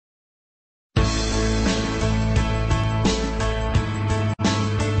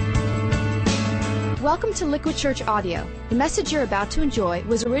Welcome to Liquid Church Audio. The message you're about to enjoy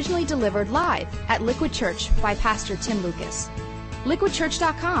was originally delivered live at Liquid Church by Pastor Tim Lucas.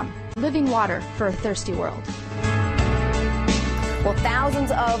 LiquidChurch.com, living water for a thirsty world. Well,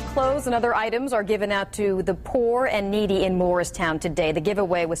 thousands of clothes and other items are given out to the poor and needy in Morristown today. The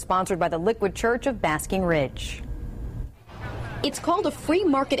giveaway was sponsored by the Liquid Church of Basking Ridge. It's called a free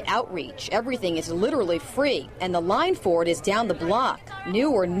market outreach. Everything is literally free, and the line for it is down the block.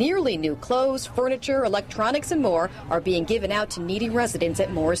 New or nearly new clothes, furniture, electronics, and more are being given out to needy residents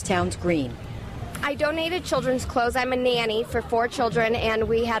at Morristown's Green. I donated children's clothes. I'm a nanny for 4 children, and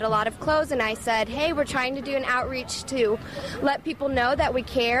we had a lot of clothes, and I said, hey, we're trying to do an outreach to let people know that we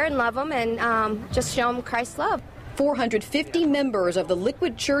care and love them and just show them Christ's love. 450 members of the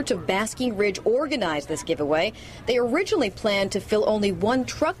Liquid Church of Basking Ridge organized this giveaway. They originally planned to fill only 1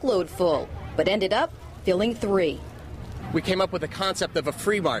 truckload full, but ended up filling 3. We came up with a concept of a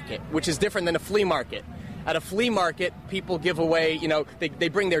free market, which is different than a flea market. At a flea market, people give away, they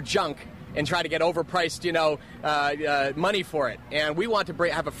bring their junk and try to get overpriced, money for it. And we want to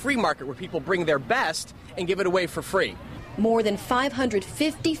have a free market where people bring their best and give it away for free. More than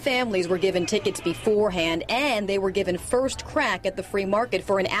 550 families were given tickets beforehand, and they were given first crack at the free market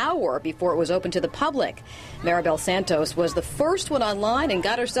for an hour before it was open to the public. Maribel Santos was the first one online and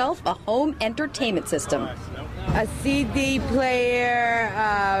got herself a home entertainment system. A CD player,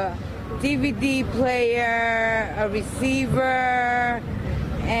 a DVD player, a receiver,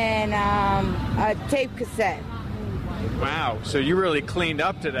 and a tape cassette. Wow, so you really cleaned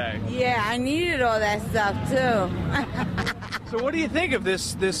up today. Yeah, I needed all that stuff too. So what do you think of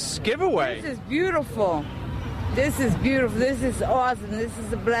this giveaway? This is beautiful. This is beautiful. This is awesome. This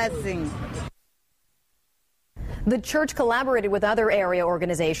is a blessing. The church collaborated with other area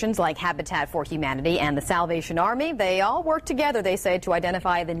organizations like Habitat for Humanity and the Salvation Army. They all work together, they say, to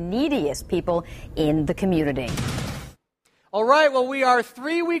identify the neediest people in the community. All right, well, we are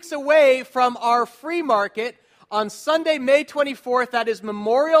 3 weeks away from our free market on Sunday, May 24th. That is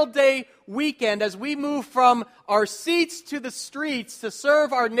Memorial Day weekend, as we move from our seats to the streets to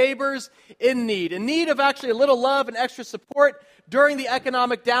serve our neighbors in need of actually a little love and extra support during the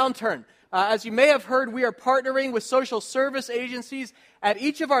economic downturn. As you may have heard, we are partnering with social service agencies at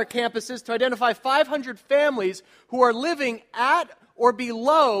each of our campuses to identify 500 families who are living at or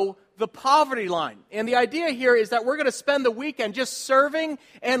below the poverty line. And the idea here is that we're going to spend the weekend just serving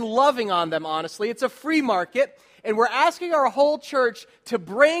and loving on them, honestly. It's a free market, and we're asking our whole church to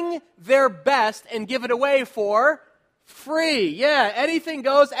bring their best and give it away for free. Yeah, anything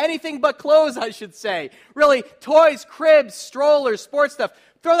goes, anything but clothes, I should say. Really, toys, cribs, strollers, sports stuff.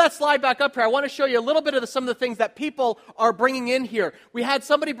 Throw that slide back up here. I want to show you a little bit of some of the things that people are bringing in here. We had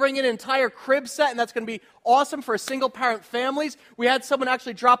somebody bring in an entire crib set, and that's going to be awesome for single-parent families. We had someone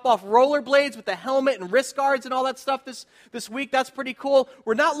actually drop off rollerblades with the helmet and wrist guards and all that stuff this week. That's pretty cool.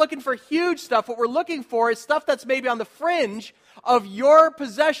 We're not looking for huge stuff. What we're looking for is stuff that's maybe on the fringe of your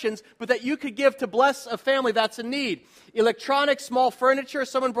possessions, but that you could give to bless a family that's in need. Electronics, small furniture.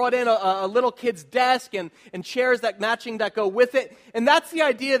 Someone brought in a little kid's desk and chairs that go with it. And that's the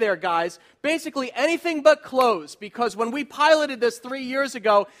idea there, guys. Basically anything but clothes, because when we piloted this 3 years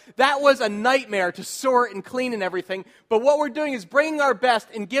ago, that was a nightmare to sort and clean and everything. But what we're doing is bringing our best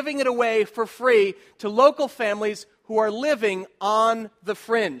and giving it away for free to local families who are living on the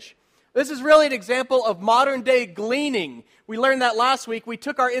fringe. This is really an example of modern-day gleaning. We learned that last week. We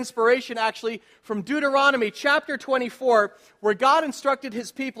took our inspiration, actually, from Deuteronomy chapter 24, where God instructed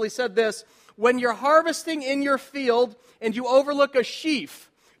his people. He said this, when you're harvesting in your field and you overlook a sheaf,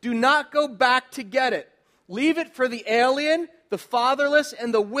 do not go back to get it. Leave it for the alien, the fatherless,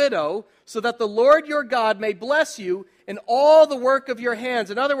 and the widow, so that the Lord your God may bless you in all the work of your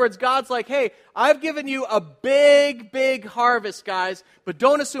hands. In other words, God's like, hey, I've given you a big, big harvest, guys, but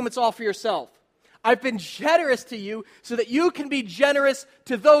don't assume it's all for yourself. I've been generous to you so that you can be generous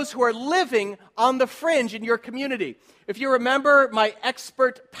to those who are living on the fringe in your community. If you remember my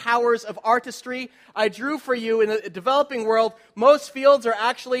expert powers of artistry, I drew for you in the developing world, most fields are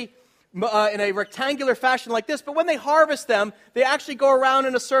actually in a rectangular fashion like this, but when they harvest them, they actually go around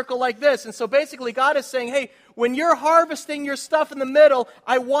in a circle like this. And so basically God is saying, hey, when you're harvesting your stuff in the middle,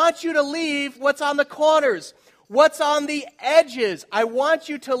 I want you to leave what's on the corners, what's on the edges. I want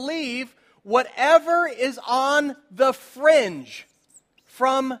you to leave whatever is on the fringe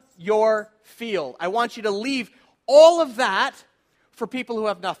from your field. I want you to leave all of that for people who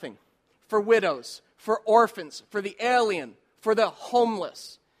have nothing, for widows, for orphans, for the alien, for the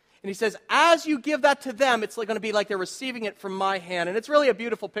homeless. And he says, as you give that to them, it's going to be like they're receiving it from my hand. And it's really a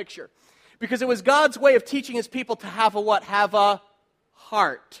beautiful picture, because it was God's way of teaching his people to have a what? Have a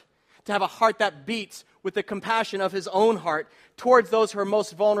heart. to have a heart that beats with the compassion of his own heart towards those who are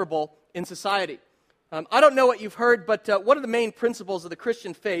most vulnerable in society. I don't know what you've heard, but one of the main principles of the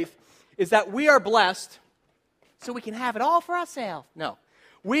Christian faith is that we are blessed so we can have it all for ourselves. No.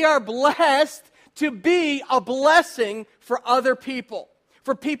 We are blessed to be a blessing for other people,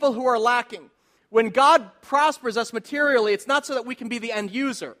 for people who are lacking. When God prospers us materially, it's not so that we can be the end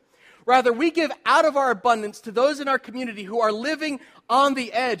user. Rather, we give out of our abundance to those in our community who are living on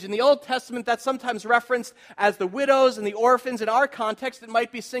the edge. In the Old Testament, that's sometimes referenced as the widows and the orphans. In our context, it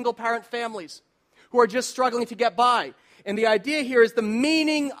might be single-parent families who are just struggling to get by. And the idea here is the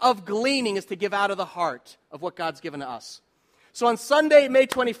meaning of gleaning is to give out of the heart of what God's given to us. So on Sunday, May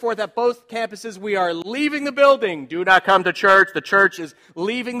 24th, at both campuses, we are leaving the building. Do not come to church. The church is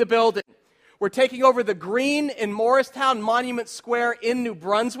leaving the building. We're taking over the green in Morristown, Monument Square in New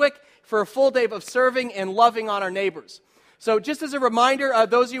Brunswick for a full day of serving and loving on our neighbors. So just as a reminder,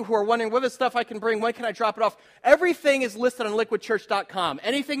 those of you who are wondering, what is stuff I can bring, when can I drop it off? Everything is listed on liquidchurch.com.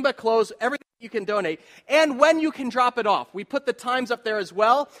 Anything but clothes, everything you can donate, and when you can drop it off. We put the times up there as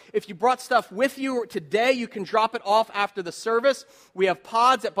well. If you brought stuff with you today, you can drop it off after the service. We have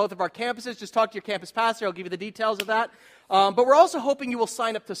pods at both of our campuses. Just talk to your campus pastor. I'll give you the details of that. But we're also hoping you will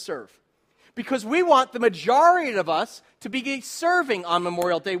sign up to serve, because we want the majority of us to be serving on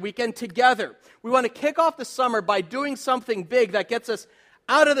Memorial Day weekend together. We want to kick off the summer by doing something big that gets us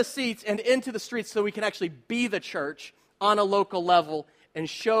out of the seats and into the streets so we can actually be the church on a local level and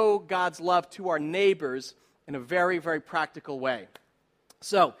show God's love to our neighbors in a very, very practical way.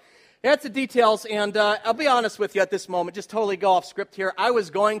 So that's the details, and I'll be honest with you at this moment, just totally go off script here. I was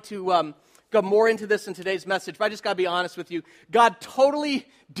going to go more into this in today's message, but I just got to be honest with you. God totally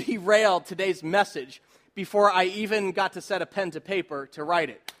derailed today's message before I even got to set a pen to paper to write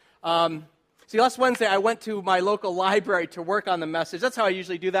it. See, last Wednesday, I went to my local library to work on the message. That's how I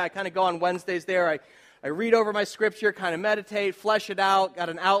usually do that. I kind of go on Wednesdays there. I read over my scripture, kind of meditate, flesh it out, got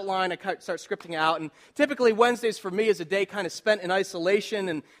an outline, I start scripting it out. And typically Wednesdays for me is a day kind of spent in isolation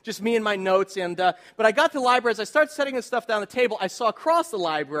and just me and my notes. But I got to the library. As I started setting this stuff down on the table, I saw across the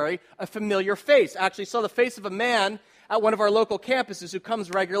library a familiar face. I actually saw the face of a man at one of our local campuses who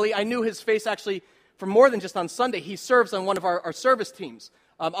comes regularly. I knew his face actually for more than just on Sunday. He serves on one of our service teams.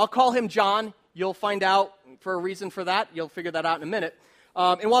 I'll call him John. You'll find out for a reason for that. You'll figure that out in a minute.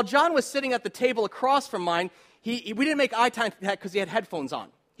 And while John was sitting at the table across from mine, we didn't make eye contact because he had headphones on.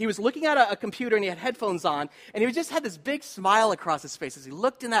 He was looking at a computer and he had headphones on, and he just had this big smile across his face as he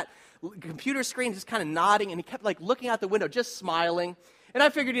looked in that computer screen, just kind of nodding, and he kept looking out the window, just smiling. And I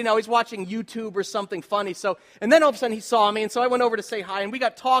figured, he's watching YouTube or something funny. And then all of a sudden he saw me, and so I went over to say hi, and we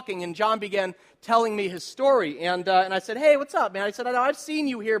got talking, and John began telling me his story. And I said, "Hey, what's up, man?" I said, "I've seen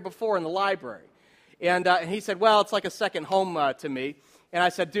you here before in the library." And he said, "Well, it's like a second home to me." And I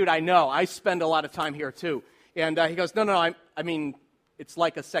said, "Dude, I know. I spend a lot of time here too." And he goes, No, I mean, it's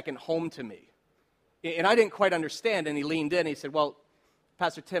like a second home to me. And I didn't quite understand, and he leaned in and he said, "Well,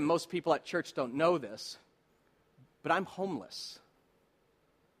 Pastor Tim, most people at church don't know this, but I'm homeless."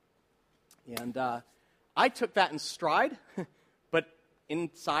 And I took that in stride, but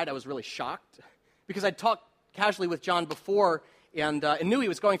inside I was really shocked because I'd talked casually with John before and knew he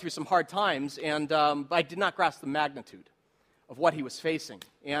was going through some hard times, and I did not grasp the magnitude of what he was facing.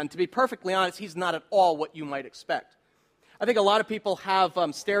 And to be perfectly honest, he's not at all what you might expect. I think a lot of people have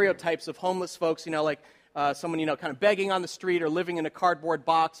stereotypes of homeless folks, like someone, kind of begging on the street or living in a cardboard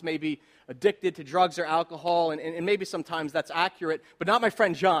box, maybe addicted to drugs or alcohol, and maybe sometimes that's accurate, but not my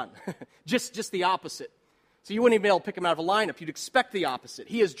friend John. just the opposite. So you wouldn't even be able to pick him out of a lineup. You'd expect the opposite.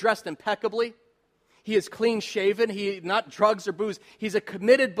 He is dressed impeccably. He is clean-shaven. Not drugs or booze. He's a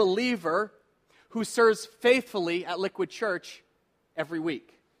committed believer who serves faithfully at Liquid Church every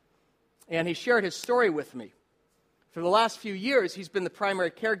week. And he shared his story with me. For the last few years, he's been the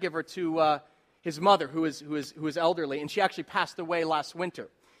primary caregiver to his mother, who is elderly, and she actually passed away last winter.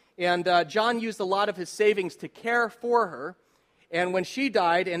 And John used a lot of his savings to care for her, and when she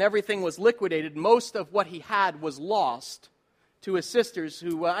died and everything was liquidated, most of what he had was lost to his sisters,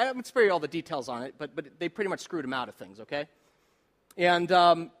 who, I won't spare you all the details on it, but they pretty much screwed him out of things, okay? And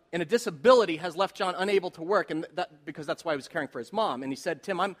a disability has left John unable to work, and because that's why he was caring for his mom. And he said,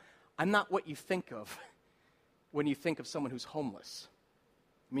 "Tim, I'm not what you think of when you think of someone who's homeless.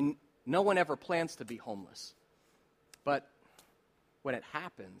 I mean, no one ever plans to be homeless. But when it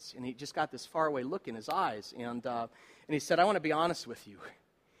happens," and he just got this faraway look in his eyes, and he said, "I want to be honest with you."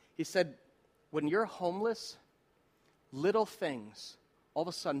 He said, "When you're homeless, little things all of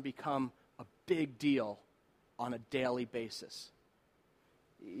a sudden become a big deal on a daily basis."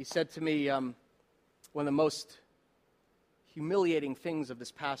 He said to me, one of the most humiliating things of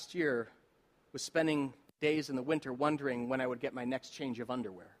this past year was spending days in the winter wondering when I would get my next change of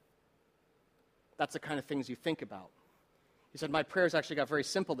underwear. That's the kind of things you think about. He said, my prayers actually got very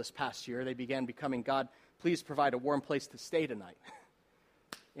simple this past year. They began becoming, God, please provide a warm place to stay tonight.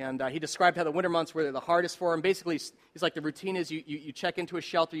 And he described how the winter months were the hardest for him. Basically, he's like, the routine is you check into a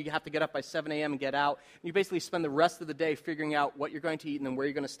shelter, you have to get up by 7 a.m. and get out. And you basically spend the rest of the day figuring out what you're going to eat and then where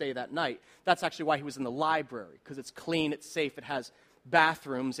you're going to stay that night. That's actually why he was in the library, because it's clean, it's safe, it has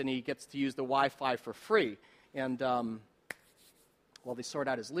bathrooms, and he gets to use the Wi-Fi for free. And, they sort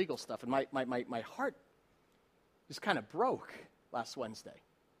out his legal stuff. And my heart just kind of broke last Wednesday,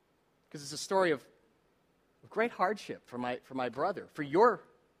 because it's a story of great hardship for my brother, for your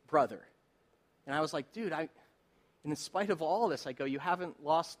brother. And I was like, dude, and in spite of all this, I go, you haven't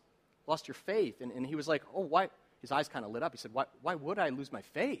lost your faith. And he was like, oh, why? His eyes kind of lit up. He said, why would I lose my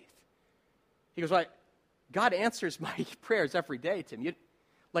faith? He goes, God answers my prayers every day, Tim.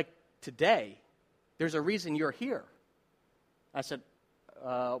 Like today, there's a reason you're here. I said,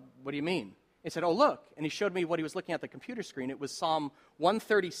 what do you mean? He said, oh, look. And he showed me what he was looking at the computer screen. It was Psalm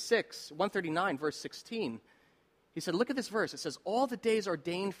 139, verse 16. He said, look at this verse. It says, all the days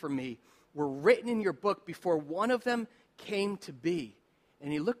ordained for me were written in your book before one of them came to be.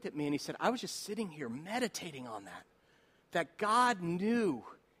 And he looked at me and he said, I was just sitting here meditating on that God knew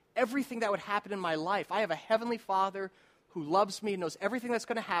everything that would happen in my life. I have a heavenly Father who loves me, knows everything that's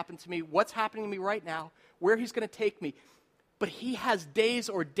going to happen to me, what's happening to me right now, where he's going to take me. But he has days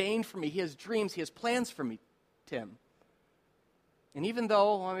ordained for me. He has dreams. He has plans for me, Tim. And even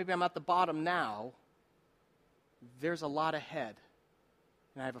though maybe I'm at the bottom now, there's a lot ahead.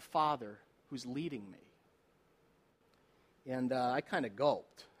 And I have a Father who's leading me. And I kind of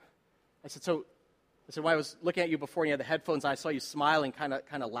gulped. I said, when I was looking at you before and you had the headphones on, I saw you smiling, kind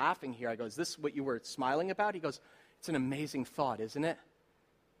of laughing here. I go, is this what you were smiling about? He goes, it's an amazing thought, isn't it?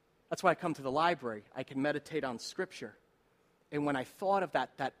 That's why I come to the library. I can meditate on Scripture. And when I thought of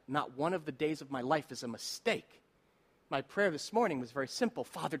that not one of the days of my life is a mistake, my prayer this morning was very simple.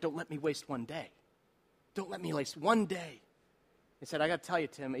 Father, don't let me waste one day. Don't let me waste one day. He said, I got to tell you,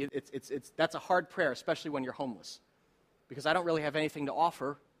 Tim, that's a hard prayer, especially when you're homeless, because I don't really have anything to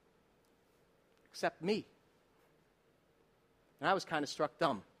offer except me. And I was kind of struck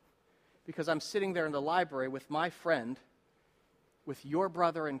dumb, because I'm sitting there in the library with my friend, with your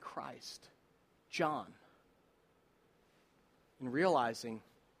brother in Christ, John, and realizing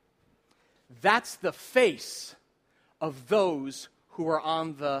that's the face of those who are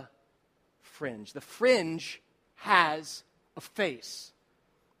on the fringe. The fringe has a face.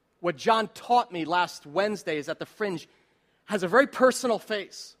 What John taught me last Wednesday is that the fringe has a very personal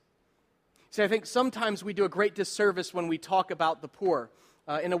face. See, I think sometimes we do a great disservice when we talk about the poor.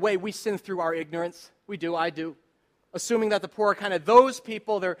 In a way, we sin through our ignorance. We do, I do. Assuming that the poor are kind of those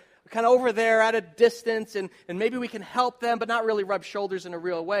people, they're kind of over there at a distance, and maybe we can help them, but not really rub shoulders in a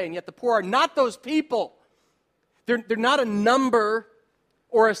real way. And yet the poor are not those people. They're not a number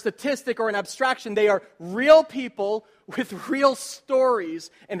or a statistic or an abstraction. They are real people with real stories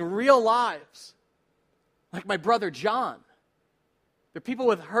and real lives. Like my brother John. They're people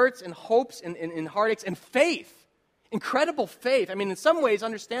with hurts and hopes and heartaches and faith. Incredible faith. I mean, in some ways,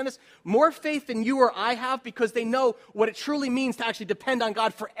 understand this, more faith than you or I have, because they know what it truly means to actually depend on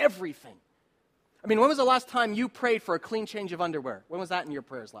God for everything. I mean, when was the last time you prayed for a clean change of underwear? When was that in your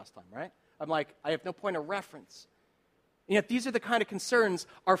prayers last time, right? I'm like, I have no point of reference. And yet these are the kind of concerns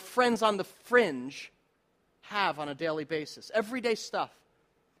our friends on the fringe have on a daily basis. Everyday stuff.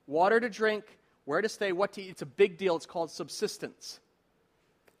 Water to drink, where to stay, what to eat. It's a big deal. It's called subsistence.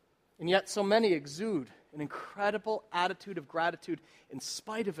 And yet so many exude an incredible attitude of gratitude in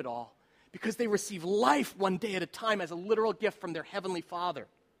spite of it all, because they receive life one day at a time as a literal gift from their heavenly Father.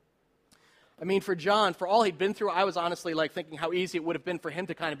 I mean, for John, for all he'd been through, I was honestly like thinking how easy it would have been for him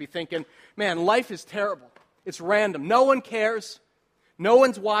to kind of be thinking, man, life is terrible. It's random. No one cares. No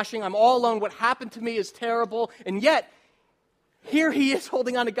one's watching. I'm all alone. What happened to me is terrible. And yet, here he is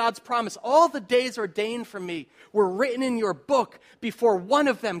holding on to God's promise. All the days ordained for me were written in your book before one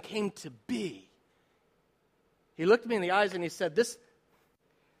of them came to be. He looked me in the eyes and he said, this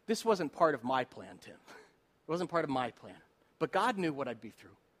wasn't part of my plan, Tim. It wasn't part of my plan. But God knew what I'd be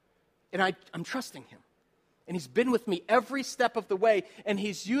through. And I'm trusting him. And he's been with me every step of the way. And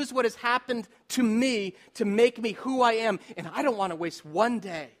he's used what has happened to me to make me who I am. And I don't want to waste one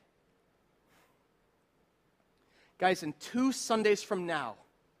day. Guys, in 2 Sundays from now,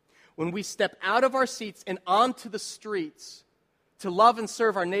 when we step out of our seats and onto the streets to love and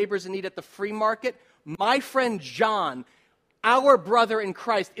serve our neighbors in need at the free market, my friend John, our brother in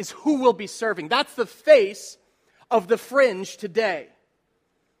Christ, is who we'll be serving. That's the face of the fringe today.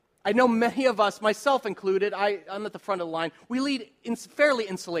 I know many of us, myself included, I'm at the front of the line, we lead fairly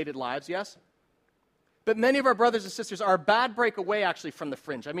insulated lives, yes? But many of our brothers and sisters are a bad break away actually from the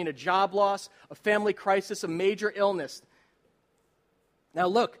fringe. I mean, a job loss, a family crisis, a major illness. Now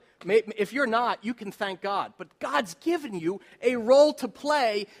look, if you're not, you can thank God. But God's given you a role to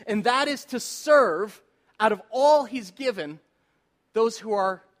play, and that is to serve out of all He's given those who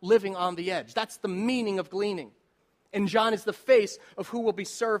are living on the edge. That's the meaning of gleaning. And John is the face of who will be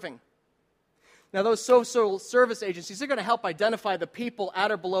serving. Now, those social service agencies are going to help identify the people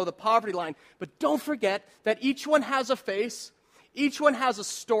at or below the poverty line. But don't forget that each one has a face, each one has a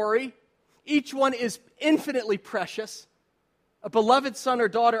story, each one is infinitely precious. A beloved son or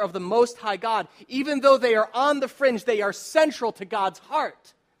daughter of the Most High God. Even though they are on the fringe, they are central to God's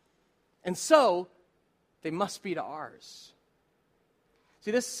heart. And so, they must be to ours. See,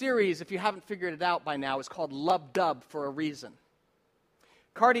 this series, if you haven't figured it out by now, is called Lub Dub for a reason.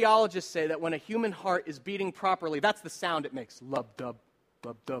 Cardiologists say that when a human heart is beating properly, that's the sound it makes. Lub dub,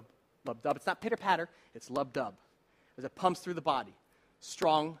 lub dub, lub dub. It's not pitter-patter, it's lub dub. As it pumps through the body.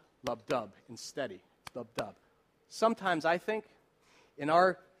 Strong, lub dub, and steady, lub dub. Sometimes I think, in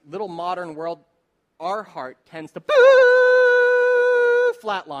our little modern world, our heart tends to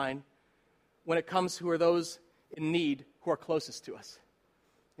flatline when it comes to those in need who are closest to us.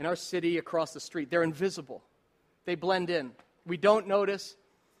 In our city, across the street, they're invisible. They blend in. We don't notice,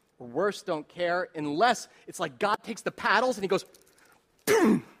 or worse, don't care, unless it's like God takes the paddles and He goes,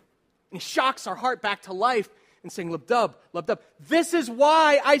 and He shocks our heart back to life and saying, Lub dub, this is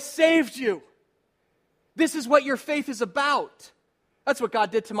why I saved you. This is what your faith is about. That's what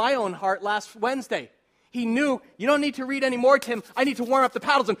God did to my own heart last Wednesday. He knew, you don't need to read anymore, Tim. I need to warm up the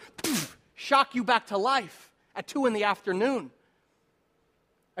paddles and shock you back to life at 2 p.m.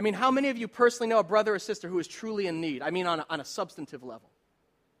 I mean, how many of you personally know a brother or sister who is truly in need? I mean, on a substantive level.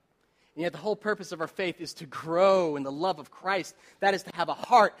 And yet the whole purpose of our faith is to grow in the love of Christ. That is to have a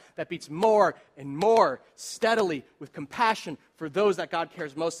heart that beats more and more steadily with compassion for those that God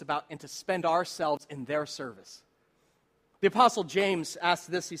cares most about and to spend ourselves in their service. The Apostle James asks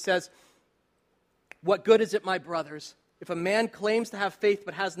this. He says, "What good is it, my brothers, if a man claims to have faith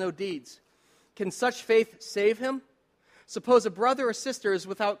but has no deeds? Can such faith save him? Suppose a brother or sister is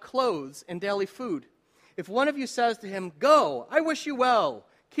without clothes and daily food. If one of you says to him, 'Go, I wish you well,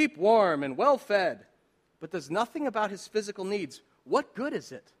 keep warm and well fed,' but does nothing about his physical needs, what good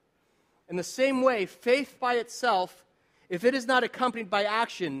is it? In the same way, faith by itself, if it is not accompanied by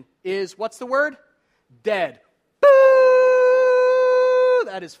action, is," what's the word? Dead. Boo!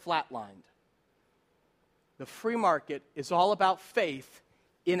 That is flatlined. The free market is all about faith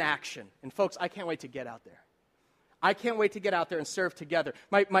in action. And folks, I can't wait to get out there. I can't wait to get out there and serve together.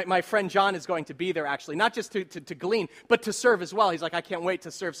 My friend John is going to be there, actually, not just to glean, but to serve as well. He's like, I can't wait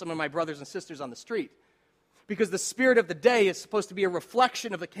to serve some of my brothers and sisters on the street. Because the spirit of the day is supposed to be a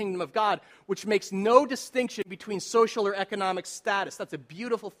reflection of the kingdom of God, which makes no distinction between social or economic status. That's a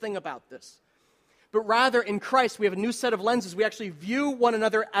beautiful thing about this. But rather, in Christ, we have a new set of lenses. We actually view one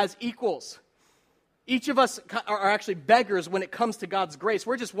another as equals. Each of us are actually beggars when it comes to God's grace.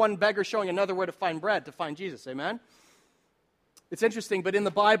 We're just one beggar showing another where to find bread, to find Jesus. Amen? It's interesting, but in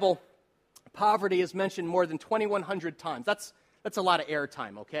the Bible, poverty is mentioned more than 2,100 times. That's a lot of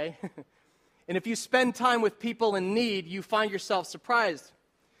airtime, okay? And if you spend time with people in need, you find yourself surprised.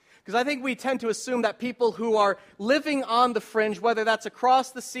 Because I think we tend to assume that people who are living on the fringe, whether that's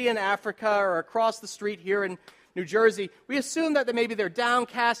across the sea in Africa or across the street here in New Jersey, we assume that maybe they're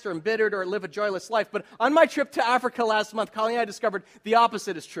downcast or embittered or live a joyless life. But on my trip to Africa last month, Colleen and I discovered the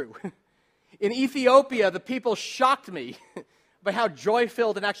opposite is true. In Ethiopia, the people shocked me by how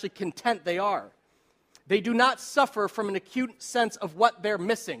joy-filled and actually content they are. They do not suffer from an acute sense of what they're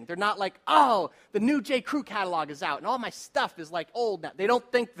missing. They're not like, oh, the new J. Crew catalog is out and all my stuff is like old now. They don't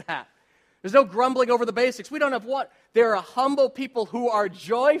think that. There's no grumbling over the basics. We don't have what? They're a humble people who are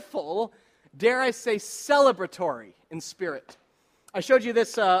joyful, dare I say, celebratory in spirit. I showed you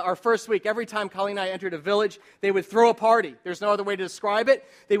this our first week. Every time Colleen and I entered a village, they would throw a party. There's no other way to describe it.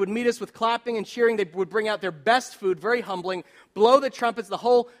 They would meet us with clapping and cheering. They would bring out their best food, very humbling, blow the trumpets. The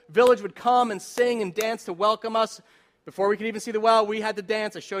whole village would come and sing and dance to welcome us. Before we could even see the well, we had to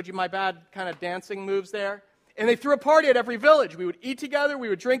dance. I showed you my bad kind of dancing moves there. And they threw a party at every village. We would eat together. We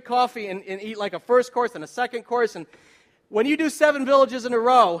would drink coffee and eat like a first course and a second course. And when you do 7 villages in a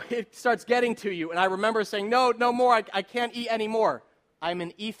row, it starts getting to you. And I remember saying, no more. I can't eat anymore. I'm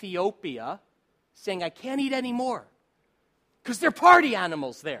in Ethiopia saying I can't eat anymore because they're party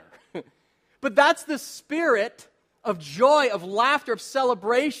animals there. But that's the spirit of joy, of laughter, of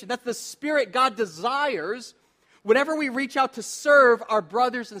celebration. That's the spirit God desires whenever we reach out to serve our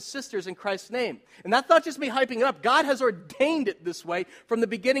brothers and sisters in Christ's name. And that's not just me hyping it up. God has ordained it this way from the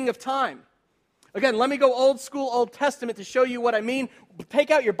beginning of time. Again, let me go old school, Old Testament to show you what I mean. Take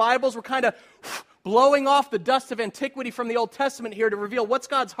out your Bibles. We're kind of blowing off the dust of antiquity from the Old Testament here to reveal what's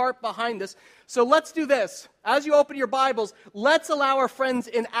God's heart behind this. So let's do this. As you open your Bibles, let's allow our friends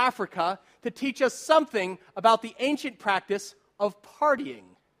in Africa to teach us something about the ancient practice of partying.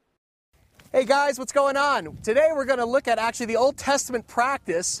 Hey guys, what's going on? Today we're going to look at actually the Old Testament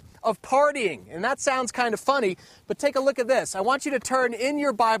practice of partying. And that sounds kind of funny, but take a look at this. I want you to turn in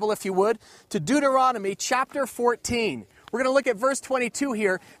your Bible, if you would, to Deuteronomy chapter 14. We're going to look at verse 22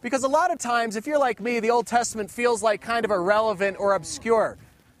 here, because a lot of times, if you're like me, the Old Testament feels like kind of irrelevant or obscure.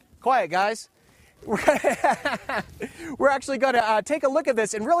 Quiet, guys. We're actually going to take a look at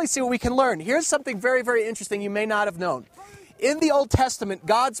this and really see what we can learn. Here's something very, very interesting you may not have known. In the Old Testament,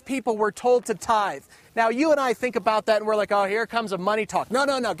 God's people were told to tithe. Now, you and I think about that and we're like, oh, here comes a money talk. No,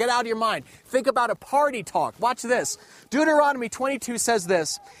 get out of your mind. Think about a party talk. Watch this. Deuteronomy 22 says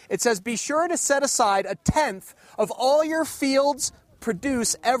this. It says, be sure to set aside a tenth of all your fields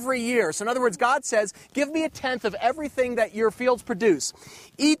produce every year. So in other words, God says, give me a tenth of everything that your fields produce.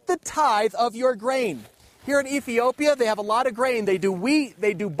 Eat the tithe of your grain. Here in Ethiopia, they have a lot of grain. They do wheat,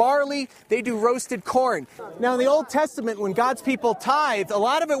 they do barley, they do roasted corn. Now, in the Old Testament, when God's people tithed, a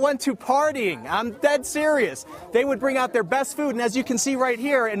lot of it went to partying. I'm dead serious. They would bring out their best food, and as you can see right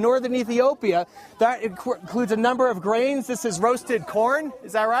here in northern Ethiopia, that includes a number of grains. This is roasted corn.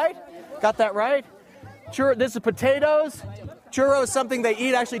 Is that right? Got that right? This is potatoes. Churro is something they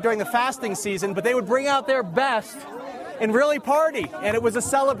eat actually during the fasting season, but they would bring out their best and really party. And it was a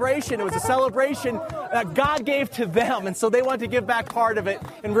celebration. It was a celebration that God gave to them. And so they wanted to give back part of it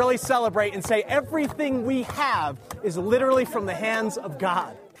and really celebrate and say everything we have is literally from the hands of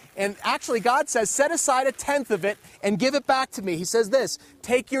God. And actually, God says, set aside a tenth of it and give it back to me. He says this,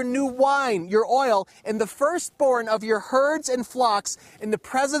 take your new wine, your oil, and the firstborn of your herds and flocks in the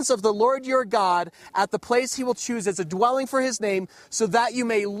presence of the Lord your God at the place he will choose as a dwelling for his name, so that you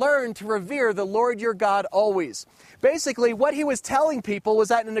may learn to revere the Lord your God always. Basically, what he was telling people was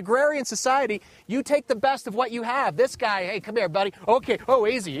that in an agrarian society, you take the best of what you have. This guy, hey, come here, buddy. Okay, oh,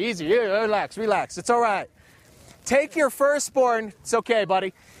 easy. Yeah, relax. It's all right. Take your firstborn. It's okay,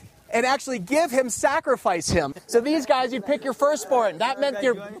 buddy. And actually sacrifice him. So these guys, you'd pick your firstborn. That meant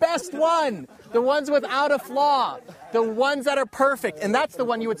your best one. The ones without a flaw. The ones that are perfect. And that's the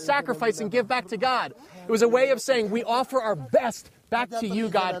one you would sacrifice and give back to God. It was a way of saying, we offer our best back to you,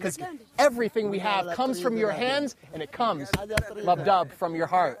 God, because everything we have comes from your hands, and it comes, love-dub, from your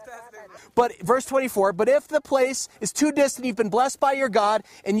heart. But verse 24, but if the place is too distant, you've been blessed by your God,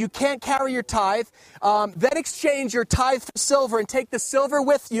 and you can't carry your tithe, then exchange your tithe for silver and take the silver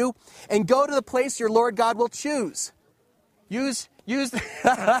with you and go to the place your Lord God will choose. Use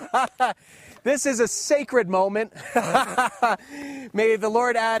This is a sacred moment. May the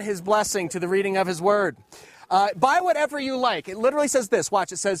Lord add his blessing to the reading of his word. Buy whatever you like. It literally says this.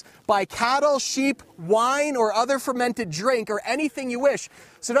 Watch, it says, buy cattle, sheep, wine, or other fermented drink, or anything you wish.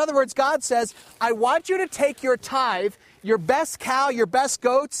 So in other words, God says, I want you to take your tithe, your best cow, your best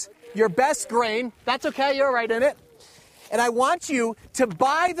goats, your best grain. That's okay, you're right in it. And I want you to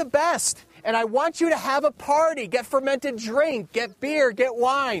buy the best. And I want you to have a party, get fermented drink, get beer, get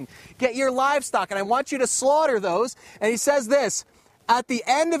wine, get your livestock. And I want you to slaughter those. And he says this, at the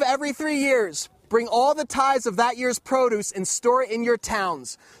end of every 3 years, bring all the tithes of that year's produce and store it in your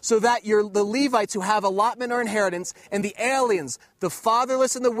towns, so that the Levites who have allotment or inheritance, and the aliens, the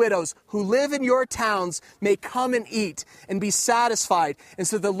fatherless and the widows who live in your towns may come and eat and be satisfied, and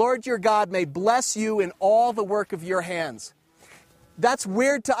so the Lord your God may bless you in all the work of your hands. That's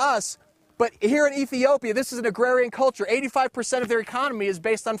weird to us, but here in Ethiopia, this is an agrarian culture. 85% of their economy is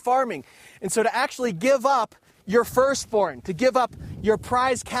based on farming. And so to actually give up your firstborn, to give up your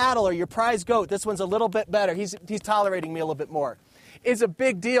prize cattle or your prize goat, this one's a little bit better, he's tolerating me a little bit more, is a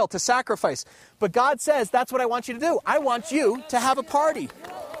big deal to sacrifice. But God says, that's what I want you to do. I want you to have a party.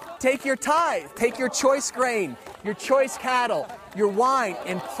 Take your tithe, take your choice grain, your choice cattle, your wine,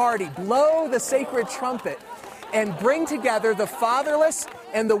 and party. Blow the sacred trumpet and bring together the fatherless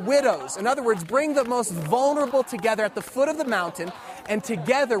and the widows. In other words, bring the most vulnerable together at the foot of the mountain, and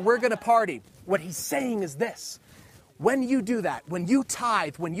together we're going to party. What he's saying is this. When you do that, when you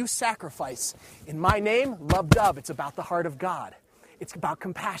tithe, when you sacrifice, in my name, love-dub, it's about the heart of God. It's about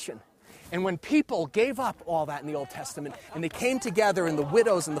compassion. And when people gave up all that in the Old Testament, and they came together, and the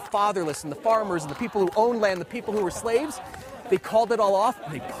widows and the fatherless and the farmers and the people who owned land, the people who were slaves, they called it all off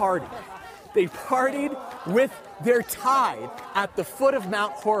and they partied. They partied with their tithe at the foot of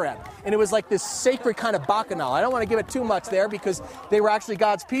Mount Horeb. And it was like this sacred kind of bacchanal. I don't want to give it too much there because they were actually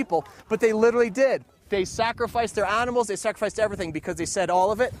God's people, but they literally did. They sacrificed their animals, they sacrificed everything because they said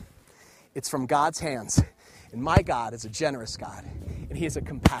all of it, it's from God's hands. And my God is a generous God, and he is a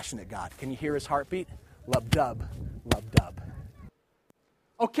compassionate God. Can you hear his heartbeat? Lub-dub, lub-dub.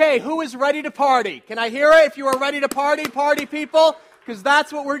 Okay, who is ready to party? Can I hear it? If you are ready to party, party people, because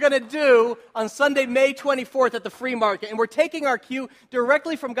that's what we're going to do on Sunday, May 24th at the Free Market. And we're taking our cue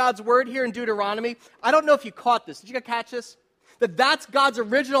directly from God's word here in Deuteronomy. I don't know if you caught this. Did you catch this? That's God's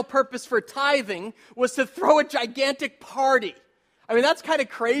original purpose for tithing, was to throw a gigantic party. I mean, that's kind of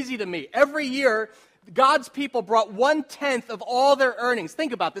crazy to me. Every year, God's people brought 1/10 of all their earnings.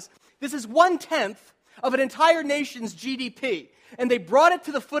 Think about this. This is 1/10 of an entire nation's GDP. And they brought it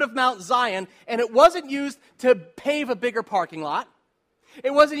to the foot of Mount Zion, and it wasn't used to pave a bigger parking lot.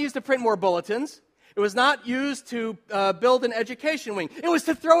 It wasn't used to print more bulletins. It was not used to build an education wing. It was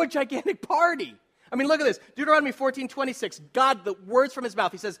to throw a gigantic party. I mean, look at this. Deuteronomy 14:26. God, the words from his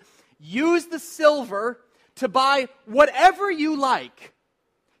mouth, he says, use the silver to buy whatever you like.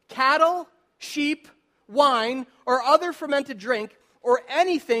 Cattle, sheep, wine, or other fermented drink, or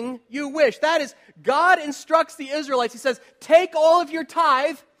anything you wish. That is, God instructs the Israelites. He says, take all of your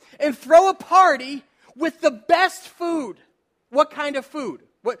tithe and throw a party with the best food. What kind of food?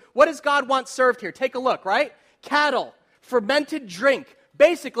 What does God want served here? Take a look, right? Cattle, fermented drink,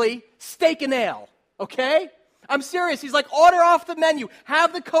 basically steak and ale, okay? I'm serious. He's like, order off the menu.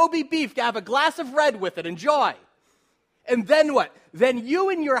 Have the Kobe beef. Have a glass of red with it. Enjoy. And then what? Then you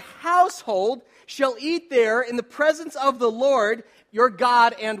and your household shall eat there in the presence of the Lord your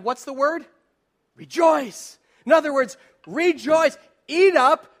God, and what's the word? Rejoice. In other words, rejoice. Eat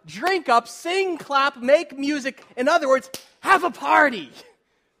up, drink up, sing, clap, make music. In other words, have a party.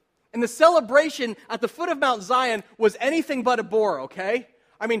 And the celebration at the foot of Mount Zion was anything but a bore, okay?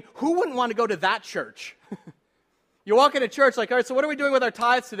 I mean, who wouldn't want to go to that church? You walk into church like, all right, so what are we doing with our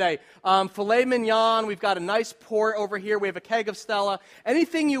tithes today? Filet mignon, we've got a nice port over here, we have a keg of Stella,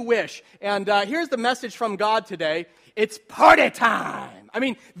 anything you wish. And here's the message from God today. It's party time. I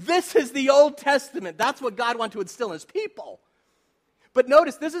mean, this is the Old Testament. That's what God wanted to instill in his people. But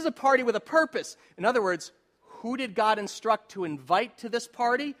notice, this is a party with a purpose. In other words, who did God instruct to invite to this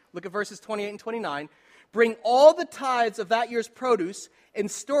party? Look at verses 28 and 29. Bring all the tithes of that year's produce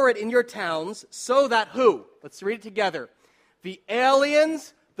and store it in your towns so that who? Let's read it together. The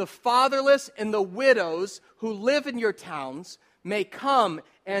aliens, the fatherless, and the widows who live in your towns may come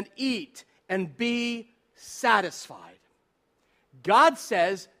and eat and be satisfied. God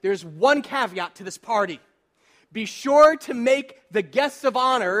says there's one caveat to this party. Be sure to make the guests of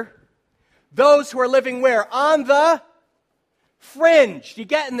honor those who are living where? On the fringe. Do you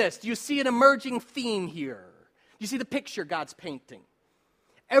get in this? Do you see an emerging theme here? Do you see the picture God's painting?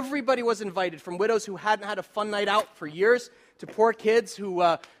 Everybody was invited, from widows who hadn't had a fun night out for years to poor kids who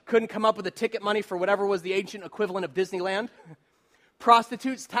couldn't come up with the ticket money for whatever was the ancient equivalent of Disneyland.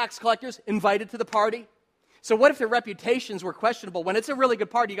 Prostitutes, tax collectors invited to the party. So what if their reputations were questionable? When it's a really good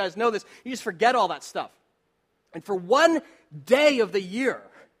party, you guys know this, you just forget all that stuff. And for one day of the year,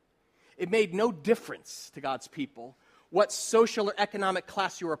 it made no difference to God's people what social or economic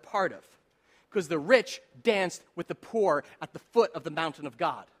class you were a part of, because the rich danced with the poor at the foot of the mountain of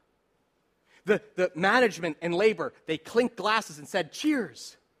God. The management and labor, they clinked glasses and said,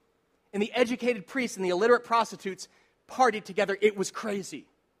 cheers. And the educated priests and the illiterate prostitutes partied together. It was crazy.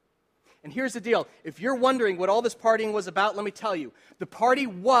 And here's the deal. If you're wondering what all this partying was about, let me tell you. The party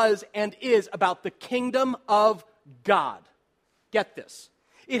was and is about the kingdom of God. Get this.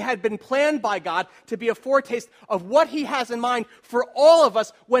 It had been planned by God to be a foretaste of what he has in mind for all of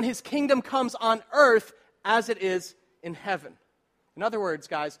us when his kingdom comes on earth as it is in heaven. In other words,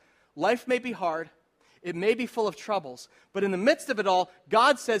 guys, life may be hard. It may be full of troubles. But in the midst of it all,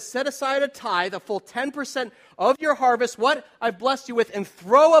 God says, set aside a tithe, a full 10% of your harvest, what I've blessed you with, and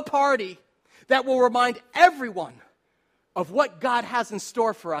throw a party that will remind everyone of what God has in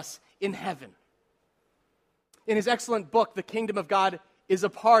store for us in heaven. In his excellent book, The Kingdom of God is a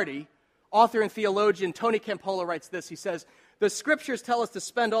Party, author and theologian Tony Campolo writes this. He says, the scriptures tell us to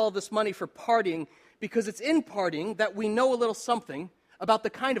spend all this money for partying because it's in partying that we know a little something about the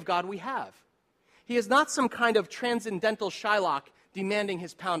kind of God we have. He is not some kind of transcendental Shylock demanding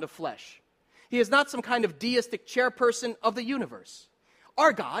his pound of flesh. He is not some kind of deistic chairperson of the universe.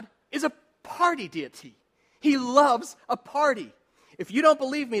 Our God is a party deity. He loves a party. If you don't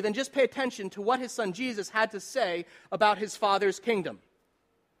believe me, then just pay attention to what his son Jesus had to say about his Father's kingdom.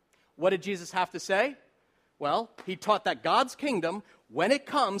 What did Jesus have to say? Well, he taught that God's kingdom, when it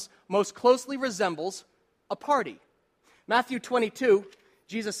comes, most closely resembles a party. Matthew 22,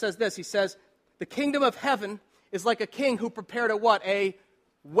 Jesus says this. He says, the kingdom of heaven is like a king who prepared a what? A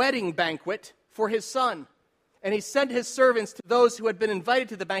wedding banquet for his son. And he sent his servants to those who had been invited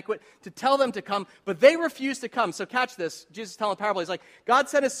to the banquet to tell them to come, but they refused to come. So catch this. Jesus is telling a parable. He's like, God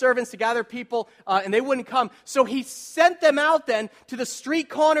sent his servants to gather people, and they wouldn't come. So he sent them out then to the street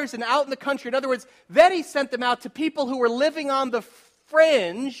corners and out in the country. In other words, then he sent them out to people who were living on the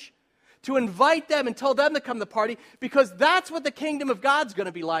fringe to invite them and tell them to come to the party, because that's what the kingdom of God's going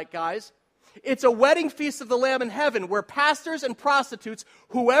to be like, guys. It's a wedding feast of the Lamb in heaven where pastors and prostitutes,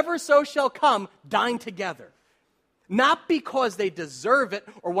 whoever so shall come, dine together. Not because they deserve it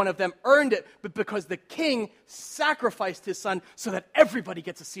or one of them earned it, but because the king sacrificed his son so that everybody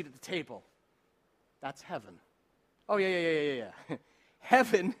gets a seat at the table. That's heaven. Oh, yeah.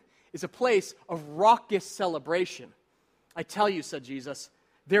 Heaven is a place of raucous celebration. I tell you, said Jesus,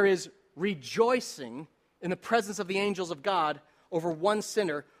 there is rejoicing in the presence of the angels of God over one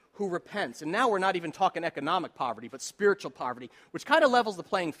sinner who repents. And now we're not even talking economic poverty, but spiritual poverty, which kind of levels the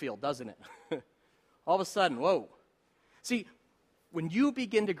playing field, doesn't it? All of a sudden, whoa. See, when you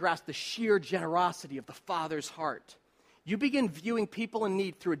begin to grasp the sheer generosity of the Father's heart, you begin viewing people in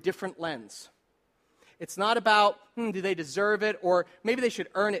need through a different lens. It's not about, do they deserve it, or maybe they should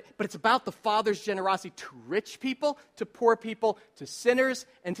earn it, but it's about the Father's generosity to rich people, to poor people, to sinners,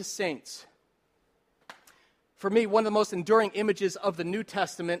 and to saints. For me, one of the most enduring images of the New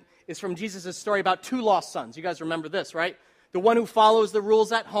Testament is from Jesus' story about two lost sons. You guys remember this, right? The one who follows the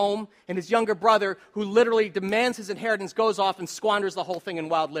rules at home, and his younger brother who literally demands his inheritance, goes off and squanders the whole thing in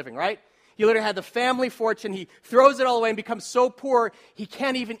wild living, right? He literally had the family fortune. He throws it all away and becomes so poor, he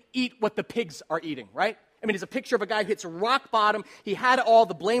can't even eat what the pigs are eating, right? I mean, it's a picture of a guy who hits rock bottom. He had all,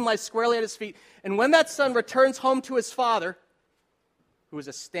 the blame lies squarely at his feet. And when that son returns home to his father, who is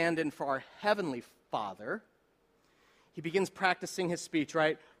a stand-in for our heavenly Father, he begins practicing his speech,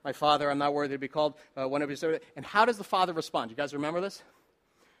 right? My father, I'm not worthy to be called one of your servants. And how does the father respond? You guys remember this?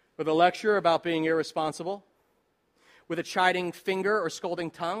 With a lecture about being irresponsible? With a chiding finger or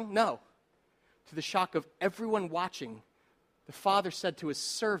scolding tongue? No. To the shock of everyone watching, the father said to his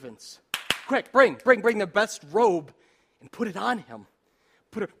servants, quick, bring the best robe and put it on him.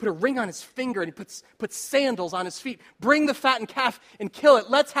 Put a ring on his finger, and he puts sandals on his feet. Bring the fattened calf and kill it.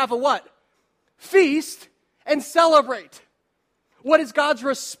 Let's have a what? Feast and celebrate. What is God's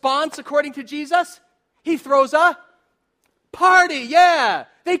response according to Jesus? He throws a party. Yeah.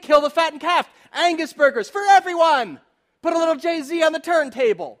 They kill the fattened calf. Angus burgers for everyone. Put a little Jay-Z on the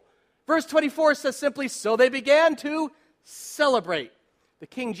turntable. Verse 24 says simply, so they began to celebrate. The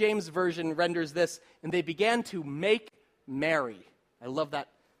King James Version renders this, and they began to make merry. I love that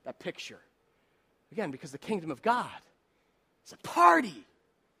picture. Again, because the kingdom of God is a party.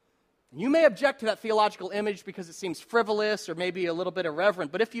 You may object to that theological image because it seems frivolous or maybe a little bit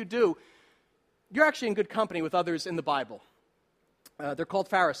irreverent, but if you do, you're actually in good company with others in the Bible. They're called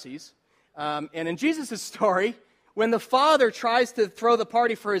Pharisees. And in Jesus' story, when the father tries to throw the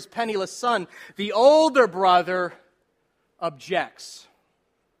party for his penniless son, the older brother objects.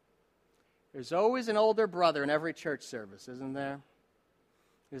 There's always an older brother in every church service, isn't there?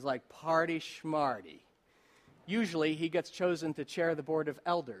 He's like party schmarty. Usually he gets chosen to chair the board of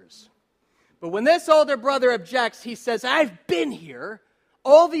elders. But when this older brother objects, he says, I've been here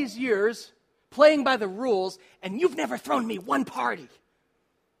all these years playing by the rules, and you've never thrown me one party.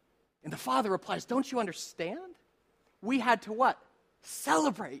 And the father replies, don't you understand? We had to what?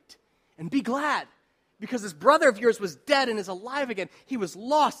 Celebrate and be glad. Because this brother of yours was dead and is alive again. He was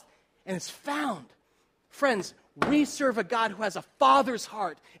lost and is found. Friends, we serve a God who has a father's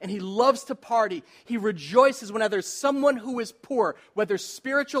heart, and he loves to party. He rejoices whenever someone who is poor, whether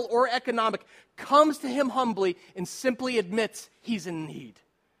spiritual or economic, comes to him humbly and simply admits he's in need.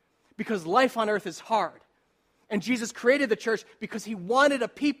 Because life on earth is hard. And Jesus created the church because he wanted a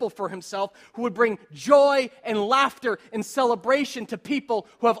people for himself who would bring joy and laughter and celebration to people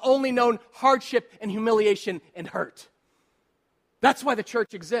who have only known hardship and humiliation and hurt. That's why the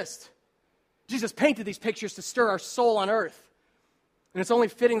church exists. Jesus painted these pictures to stir our soul on earth. And it's only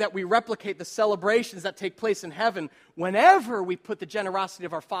fitting that we replicate the celebrations that take place in heaven whenever we put the generosity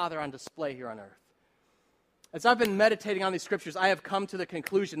of our Father on display here on earth. As I've been meditating on these scriptures, I have come to the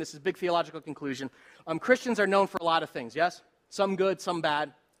conclusion, this is a big theological conclusion, Christians are known for a lot of things, yes? Some good, some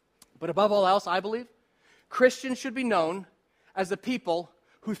bad. But above all else, I believe, Christians should be known as the people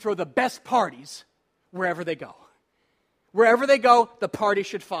who throw the best parties wherever they go. Wherever they go, the party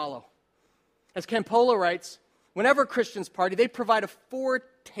should follow. As Campolo writes, whenever Christians party, they provide a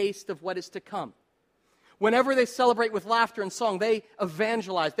foretaste of what is to come. Whenever they celebrate with laughter and song, they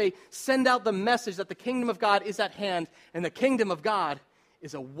evangelize. They send out the message that the kingdom of God is at hand, and the kingdom of God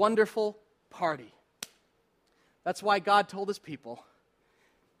is a wonderful party. That's why God told his people,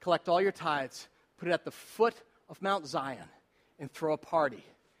 collect all your tithes, put it at the foot of Mount Zion, and throw a party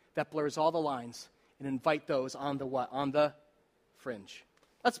that blurs all the lines and invite those on the what? On the fringe.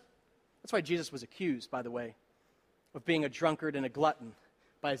 That's why Jesus was accused, by the way, of being a drunkard and a glutton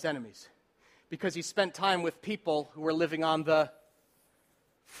by his enemies. Because he spent time with people who were living on the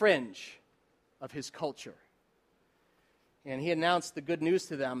fringe of his culture. And he announced the good news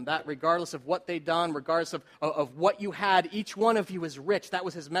to them that regardless of what they'd done, regardless of what you had, each one of you is rich. That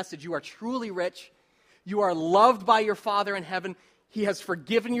was his message. You are truly rich. You are loved by your Father in heaven. He has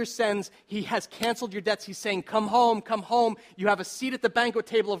forgiven your sins. He has canceled your debts. He's saying, come home, come home. You have a seat at the banquet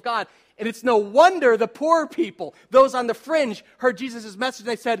table of God. And it's no wonder the poor people, those on the fringe, heard Jesus' message and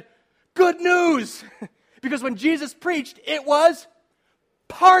they said, good news. Because when Jesus preached, it was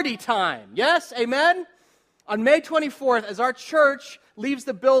party time. Yes? Amen? On May 24th, as our church leaves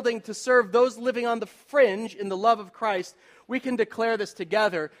the building to serve those living on the fringe in the love of Christ, we can declare this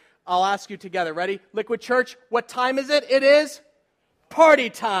together. I'll ask you together. Ready? Liquid Church, what time is it? It is party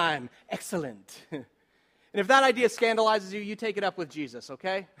time. Excellent. And if that idea scandalizes you, you take it up with Jesus,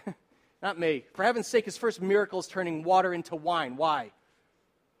 okay? Not me. For heaven's sake, his first miracle is turning water into wine. Why?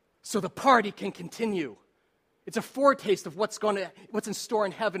 So the party can continue. It's a foretaste of what's in store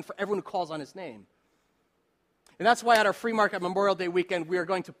in heaven for everyone who calls on his name. And that's why at our free market Memorial Day weekend, we are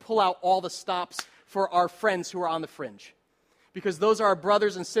going to pull out all the stops for our friends who are on the fringe. Because those are our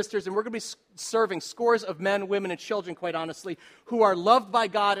brothers and sisters, and we're going to be serving scores of men, women, and children, quite honestly, who are loved by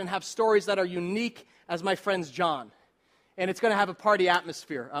God and have stories that are unique as my friend's John. And it's going to have a party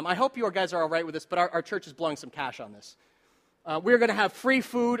atmosphere. I hope you guys are all right with this, but our church is blowing some cash on this. We're going to have free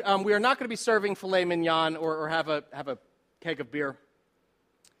food. We are not going to be serving filet mignon or have a keg of beer.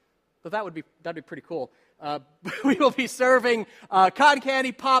 But that'd be pretty cool. We will be serving cotton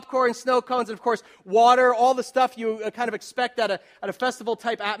candy, popcorn, snow cones, and of course water, all the stuff you kind of expect at a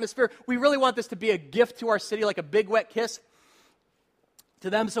festival-type atmosphere. We really want this to be a gift to our city, like a big wet kiss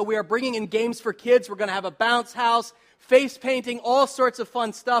to them. So we are bringing in games for kids. We're going to have a bounce house, face painting, all sorts of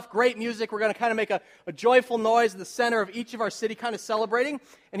fun stuff, great music. We're going to kind of make a joyful noise in the center of each of our city, kind of celebrating.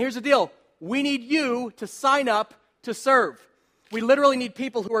 And here's the deal. We need you to sign up to serve. We literally need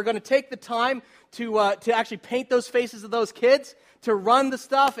people who are going to take the time to actually paint those faces of those kids, to run the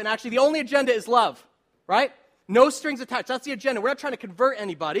stuff, and actually the only agenda is love, right? No strings attached. That's the agenda. We're not trying to convert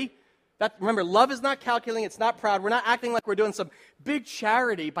anybody. Remember, love is not calculating. It's not proud. We're not acting like we're doing some big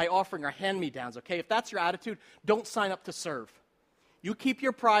charity by offering our hand-me-downs, okay? If that's your attitude, don't sign up to serve. You keep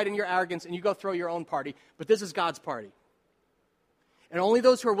your pride and your arrogance, and you go throw your own party, but this is God's party. And only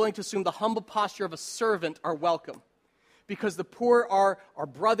those who are willing to assume the humble posture of a servant are welcome. Because the poor are our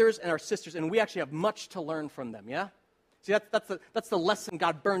brothers and our sisters, and we actually have much to learn from them, yeah? See, that's the lesson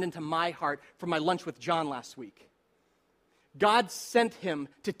God burned into my heart from my lunch with John last week. God sent him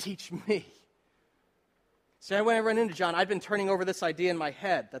to teach me. See, when I run into John, I've been turning over this idea in my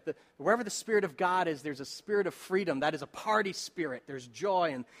head, that wherever the Spirit of God is, there's a spirit of freedom. That is a party spirit. There's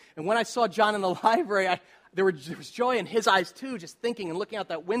joy. And when I saw John in the library, there was joy in his eyes too, just thinking and looking out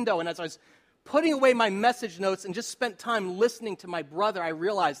that window. And as I was putting away my message notes and just spent time listening to my brother, I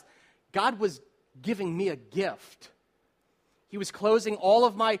realized God was giving me a gift. He was closing all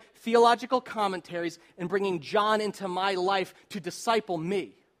of my theological commentaries and bringing John into my life to disciple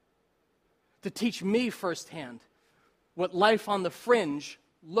me, to teach me firsthand what life on the fringe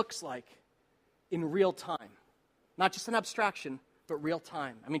looks like in real time. Not just an abstraction, but real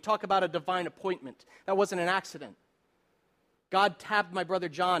time. I mean, talk about a divine appointment. That wasn't an accident. God tapped my brother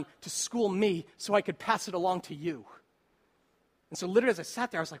John to school me so I could pass it along to you. And so literally as I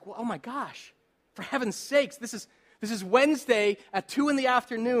sat there, I was like, well, oh my gosh, for heaven's sakes, this is Wednesday at 2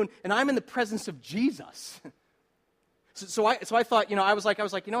 p.m, and I'm in the presence of Jesus. So I thought, I was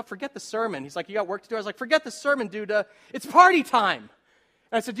like, forget the sermon. He's like, you got work to do? I was like, forget the sermon, dude. It's party time.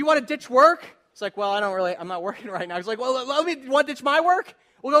 And I said, do you want to ditch work? He's like, well, I'm not working right now. He's like, well, you want to ditch my work?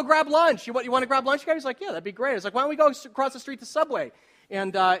 We'll go grab lunch. You want to grab lunch, guys? He's like, yeah, that'd be great. I was like, why don't we go across the street to Subway?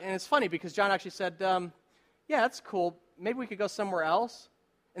 And it's funny because John actually said, yeah, that's cool. Maybe we could go somewhere else.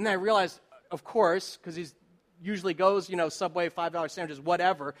 And then I realized, of course, because he usually goes, Subway, $5 sandwiches,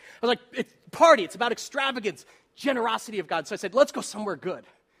 whatever. I was like, it's party. It's about extravagance, generosity of God. So I said, let's go somewhere good.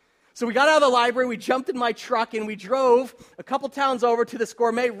 So we got out of the library, we jumped in my truck, and we drove a couple towns over to this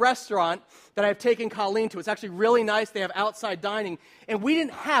gourmet restaurant that I've taken Colleen to. It's actually really nice. They have outside dining. And we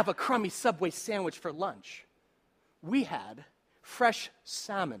didn't have a crummy Subway sandwich for lunch. We had fresh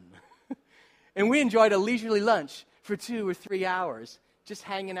salmon. And we enjoyed a leisurely lunch for 2 or 3 hours, just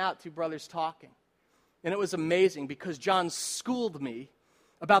hanging out, two brothers talking. And it was amazing because John schooled me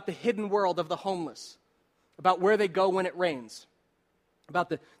about the hidden world of the homeless, about where they go when it rains, about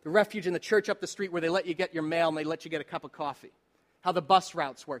the refuge in the church up the street where they let you get your mail and they let you get a cup of coffee, how the bus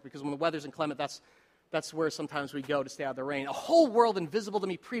routes work, because when the weather's inclement, that's where sometimes we go to stay out of the rain. A whole world invisible to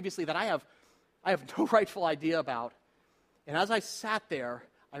me previously that I have no rightful idea about. And as I sat there,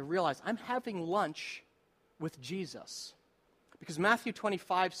 I realized I'm having lunch with Jesus. Because Matthew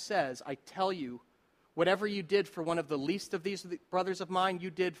 25 says, I tell you, whatever you did for one of the least of these brothers of mine, you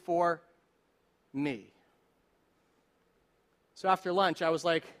did for me. So after lunch, I was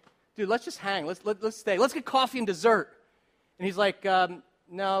like, dude, let's just hang. Let's stay. Let's get coffee and dessert. And he's like,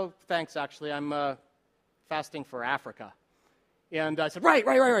 no, thanks, actually. I'm fasting for Africa. And I said, right,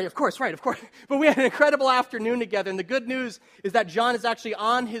 of course. But we had an incredible afternoon together, and the good news is that John is actually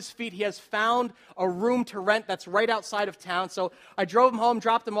on his feet. He has found a room to rent that's right outside of town. So I drove him home,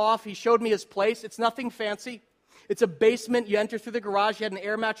 dropped him off. He showed me his place. It's nothing fancy. It's a basement. You enter through the garage. He had an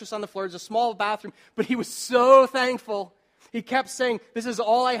air mattress on the floor. There's a small bathroom. But he was so thankful. He kept saying, this is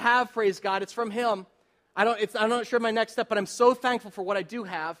all I have, praise God. It's from him. I'm not sure my next step, but I'm so thankful for what I do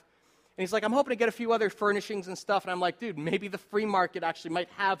have. And he's like, I'm hoping to get a few other furnishings and stuff. And I'm like, dude, maybe the free market actually might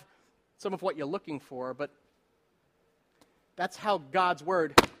have some of what you're looking for. But that's how God's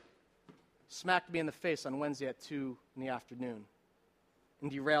word smacked me in the face on Wednesday at 2 in the afternoon and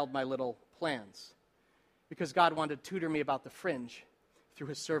derailed my little plans. Because God wanted to tutor me about the fringe through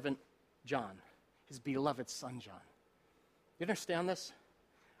his servant John, his beloved son John. You understand this?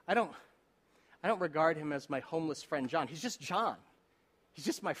 I don't regard him as my homeless friend John. He's just John. He's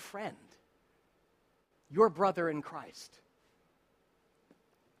just my friend, your brother in Christ.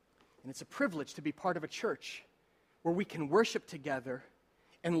 And it's a privilege to be part of a church where we can worship together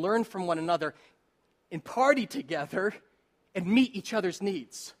and learn from one another and party together and meet each other's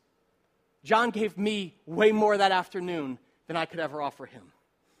needs. John gave me way more that afternoon than I could ever offer him.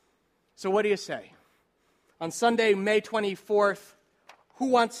 So what do you say? On Sunday, May 24th, who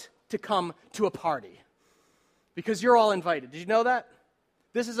wants to come to a party? Because you're all invited. Did you know that?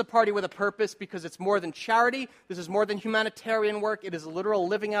 This is a party with a purpose because it's more than charity. This is more than humanitarian work. It is a literal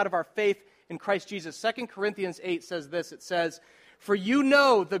living out of our faith in Christ Jesus. 2 Corinthians 8 says this. It says, for you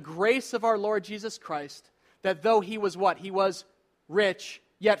know the grace of our Lord Jesus Christ, that though he was what? He was rich,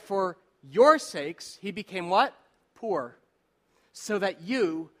 yet for your sakes he became what? Poor. So that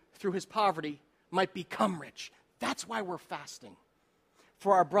you, through his poverty, might become rich. That's why we're fasting.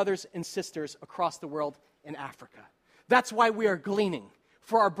 For our brothers and sisters across the world in Africa. That's why we are gleaning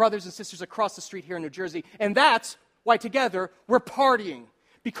for our brothers and sisters across the street here in New Jersey. And that's why together we're partying,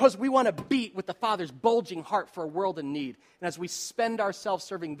 because we want to beat with the Father's bulging heart for a world in need. And as we spend ourselves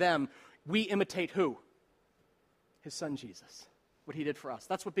serving them, we imitate who? His son Jesus, what he did for us.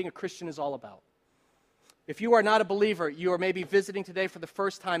 That's what being a Christian is all about. If you are not a believer, you are maybe visiting today for the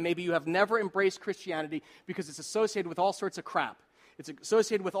first time, maybe you have never embraced Christianity because it's associated with all sorts of crap. It's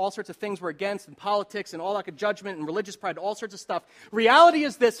associated with all sorts of things we're against in politics and all that judgment and religious pride, all sorts of stuff. Reality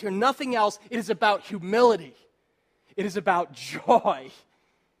is this here, nothing else. It is about humility. It is about joy.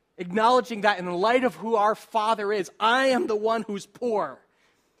 Acknowledging that in light of who our Father is, I am the one who's poor.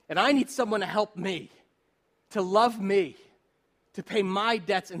 And I need someone to help me, to love me, to pay my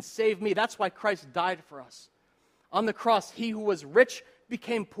debts and save me. That's why Christ died for us. On the cross, he who was rich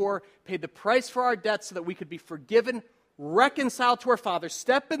became poor, paid the price for our debts so that we could be forgiven, reconciled to our Father,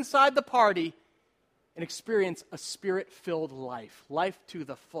 step inside the party, and experience a Spirit-filled life to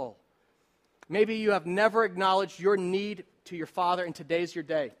the full. Maybe you have never acknowledged your need to your Father, and today's your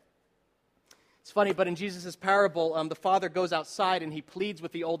day. It's funny, but in Jesus' parable, the father goes outside and he pleads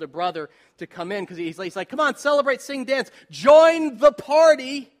with the older brother to come in because he's like, come on, celebrate, sing, dance, join the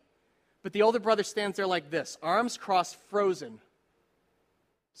party. But the older brother stands there like this, arms crossed, frozen,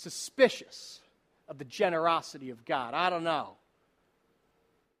 suspicious of the generosity of God. I don't know.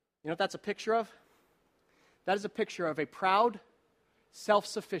 You know what that's a picture of? That is a picture of a proud,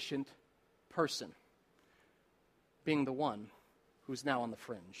 self-sufficient person being the one who's now on the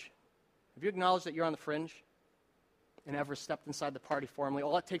fringe. Have you acknowledged that you're on the fringe and ever stepped inside the party formally?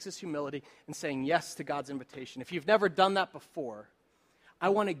 All it takes is humility and saying yes to God's invitation. If you've never done that before, I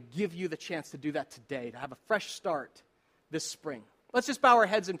want to give you the chance to do that today, to have a fresh start this spring. Let's just bow our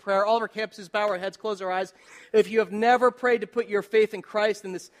heads in prayer. All of our campuses, bow our heads, close our eyes. If you have never prayed to put your faith in Christ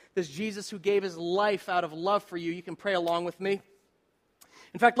and this Jesus who gave his life out of love for you, you can pray along with me.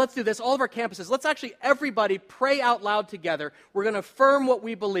 In fact, let's do this. All of our campuses, let's actually, everybody, pray out loud together. We're going to affirm what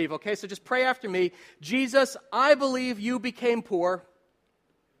we believe, okay? So just pray after me. Jesus, I believe you became poor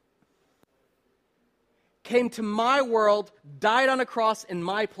came to my world, died on a cross in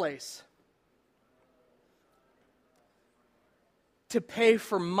my place to pay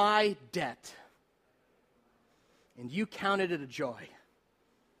for my debt. And you counted it a joy.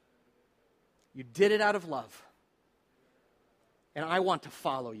 You did it out of love. And I want to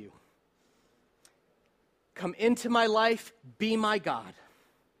follow you. Come into my life, be my God.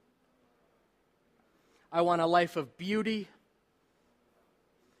 I want a life of beauty,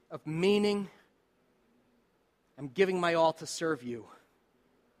 of meaning. I'm giving my all to serve you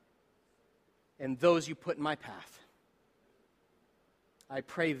and those you put in my path. I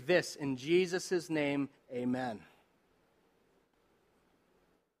pray this in Jesus' name, amen.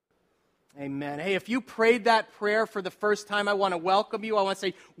 Amen. Hey, if you prayed that prayer for the first time, I want to welcome you. I want to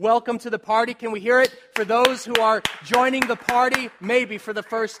say, welcome to the party. Can we hear it for those who are joining the party, maybe for the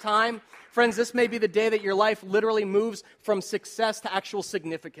first time? Friends, this may be the day that your life literally moves from success to actual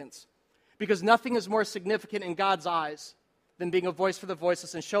significance. Because nothing is more significant in God's eyes than being a voice for the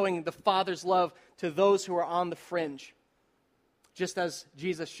voiceless and showing the Father's love to those who are on the fringe. Just as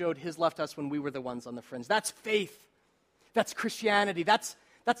Jesus showed his love to us when we were the ones on the fringe. That's faith. That's Christianity. That's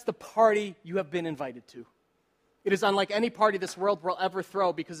the party you have been invited to. It is unlike any party this world will ever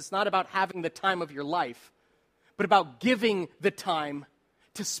throw because it's not about having the time of your life, but about giving the time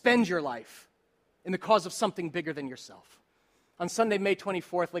to spend your life in the cause of something bigger than yourself. On Sunday, May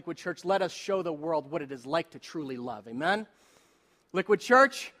 24th, Liquid Church, let us show the world what it is like to truly love. Amen? Liquid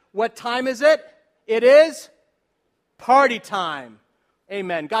Church, what time is it? It is party time.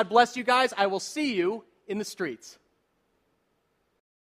 Amen. God bless you guys. I will see you in the streets.